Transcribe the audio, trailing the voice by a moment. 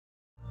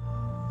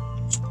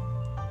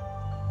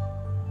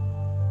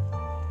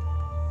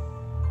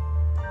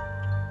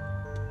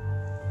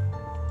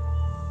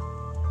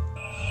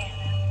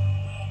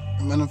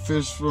Man, the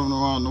fish swimming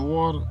around the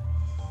water.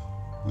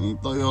 When you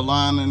throw your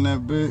line in that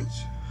bitch,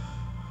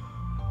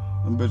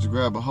 them bitch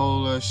grab a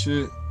hold of that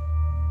shit.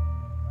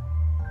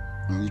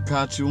 When you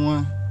caught you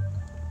one,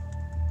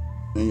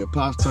 and your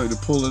pops tell you to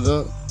pull it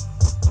up,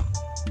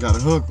 you gotta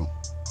hook them.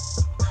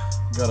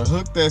 You gotta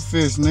hook that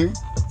fish, nigga.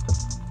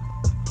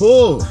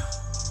 Pull.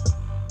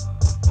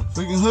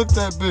 So you can hook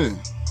that bitch.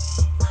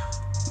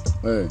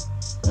 Hey,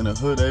 in the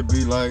hood they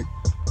be like,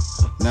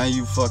 now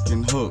you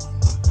fucking hooked.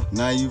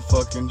 Now you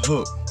fucking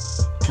hooked.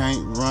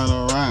 Can't run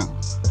around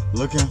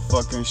looking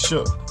fucking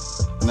shook.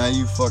 Now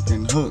you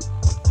fucking hooked.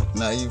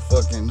 Now you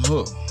fucking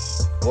hooked.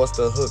 What's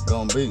the hook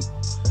gonna be?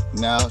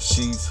 Now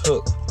she's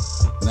hooked.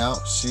 Now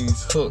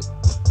she's hooked.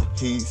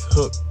 He's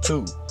hooked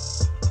too.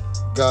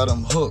 Got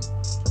him hooked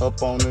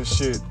up on this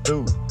shit,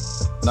 dude.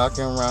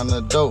 Knocking around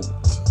the door,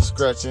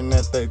 scratching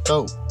at they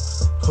throat.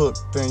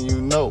 Hooked, then you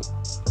know.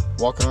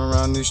 Walking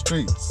around these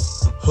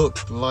streets,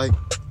 hooked like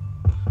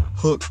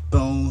hooked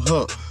on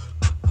her.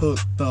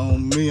 Hooked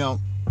on me, I'm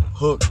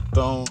hooked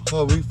on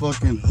her. We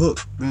fucking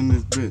hooked in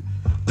this bitch.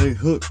 They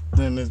hooked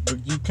in this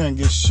bitch. You can't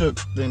get shook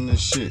in this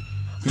shit,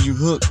 cause you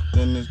hooked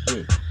in this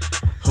bitch.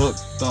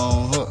 Hooked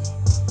on her,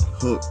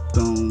 hooked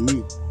on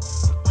me.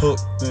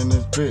 Hooked in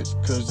this bitch,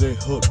 cause they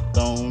hooked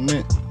on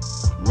it.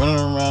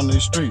 Running around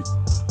these streets,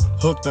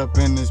 hooked up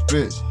in this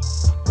bitch.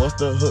 What's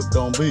the hook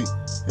gonna be?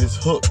 It's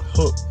hook,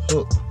 hook,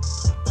 hook.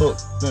 Hook,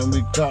 then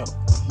we got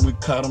him. We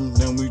caught him,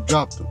 then we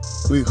dropped him.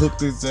 We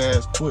hooked his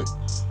ass quick.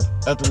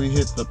 After we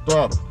hit the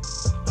throttle,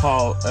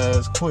 haul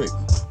ass quick,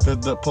 cause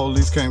the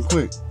police came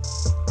quick.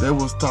 They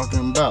was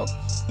talking about,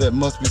 that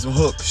must be some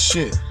hook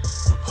shit.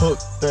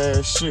 Hooked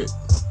ass shit.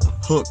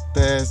 Hooked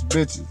ass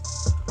bitches.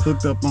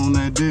 Hooked up on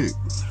that dick.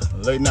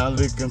 Late night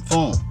looking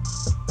for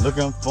 'em.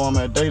 Looking for 'em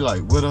at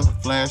daylight with a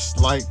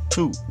flashlight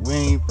too. We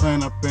ain't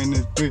playing up in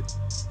this bitch.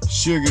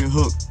 She'll get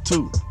hooked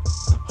too.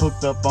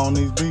 Hooked up on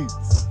these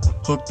beats.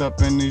 Hooked up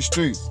in these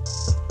streets.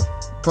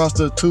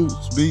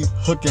 Prostitutes be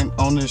hooking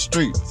on the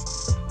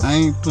streets. I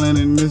ain't playing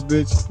in this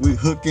bitch, we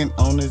hooking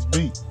on this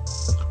beat.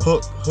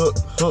 Hook, hook,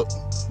 hook,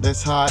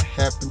 that's how it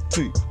happened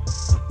to you.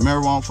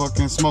 Marijuana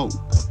fucking smoke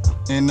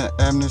in the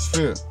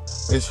atmosphere.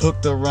 It's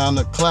hooked around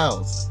the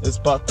clouds, it's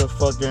about to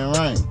fucking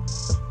rain.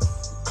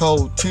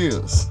 Cold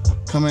tears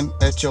coming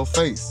at your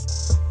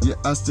face. Yeah,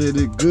 I said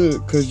it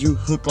good, cause you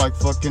hook like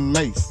fucking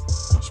mace.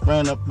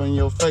 Spraying up in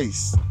your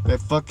face,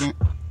 that fucking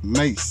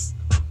mace.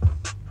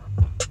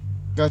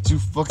 Got you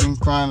fucking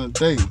crying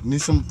today.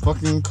 Need some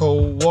fucking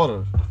cold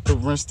water to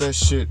rinse that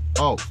shit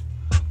off.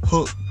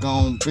 Hook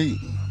gon' be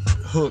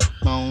hooked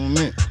on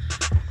it.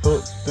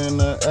 Hooked in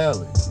the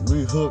alley.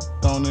 We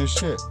hooked on this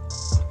shit.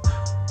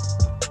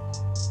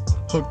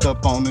 Hooked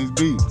up on these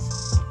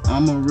beats.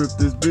 I'ma rip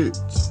this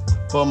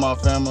bitch for my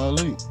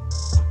family.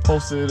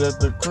 Posted at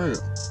the crib.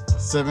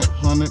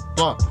 700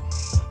 block.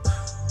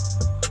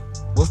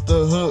 What's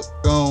the hook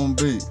gon'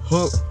 be?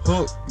 Hook,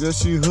 hook. Yeah,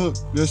 she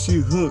hooked. Yeah, she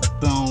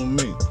hooked on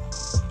me.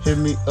 Hit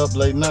me up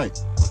late night,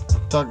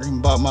 talking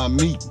about my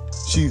meat.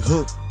 She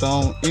hooked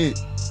on it.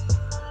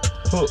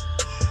 Hook,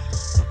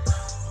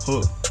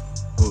 hook,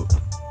 hook,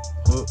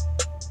 hook,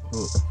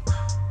 hook,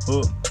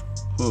 hook,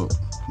 hook.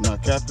 Now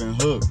Captain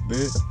Hook,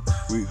 bitch.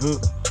 We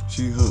hooked,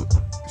 she hooked,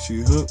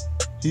 she hooked,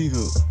 he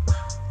hooked.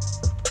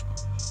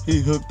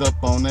 He hooked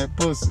up on that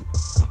pussy.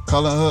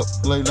 Calling her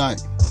up late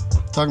night,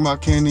 talking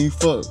about can he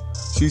fuck.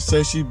 She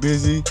say she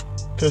busy,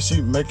 cause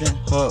she making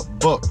her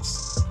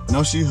bucks.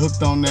 No, she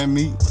hooked on that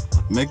meat.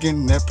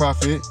 Making that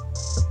profit,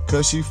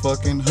 cause she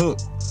fucking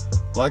hooked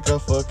like a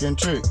fucking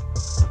trick.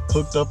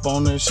 Hooked up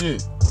on that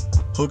shit,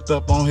 hooked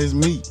up on his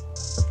meat,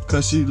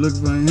 cause she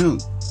looking for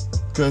him,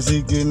 cause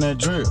he getting that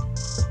drip.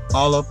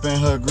 All up in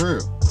her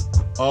grill,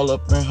 all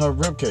up in her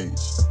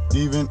ribcage,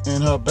 even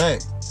in her back,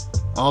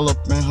 all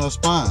up in her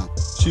spine.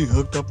 She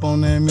hooked up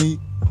on that meat,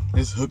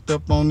 it's hooked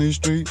up on this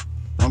street.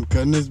 I'm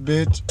cutting this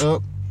bitch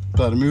up,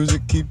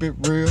 PlatterMusic, keep it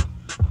real.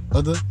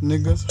 Other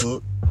niggas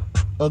hook,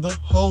 other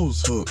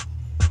hoes hook.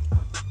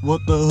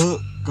 What the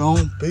hook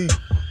gon' be?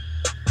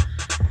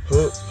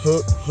 Hook,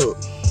 hook, hook.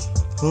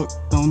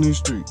 Hooked on this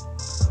street.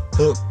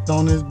 Hooked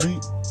on this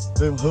beat.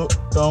 Them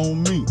hooked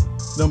on me.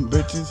 Them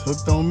bitches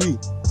hooked on me.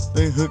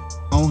 They hooked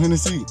on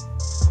Hennessy.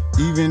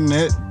 Even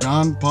that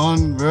Don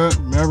Pond,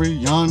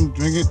 Marion,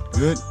 drink it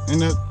good in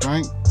the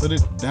drink. Put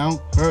it down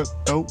her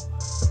throat.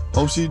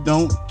 Hope she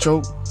don't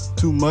choke.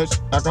 Too much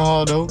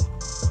alcohol though.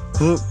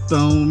 Hooked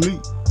on me.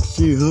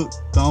 She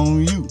hooked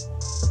on you.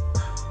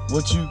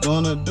 What you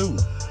gonna do?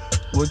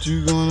 What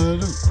you gonna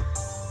do?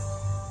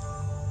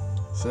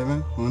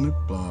 700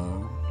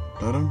 block.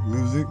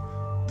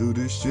 PlatterMusic. Do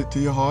this shit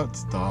till your heart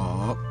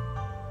stop.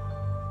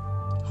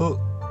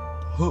 Hook,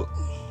 hook,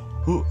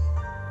 hook,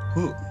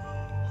 hook,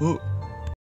 hook.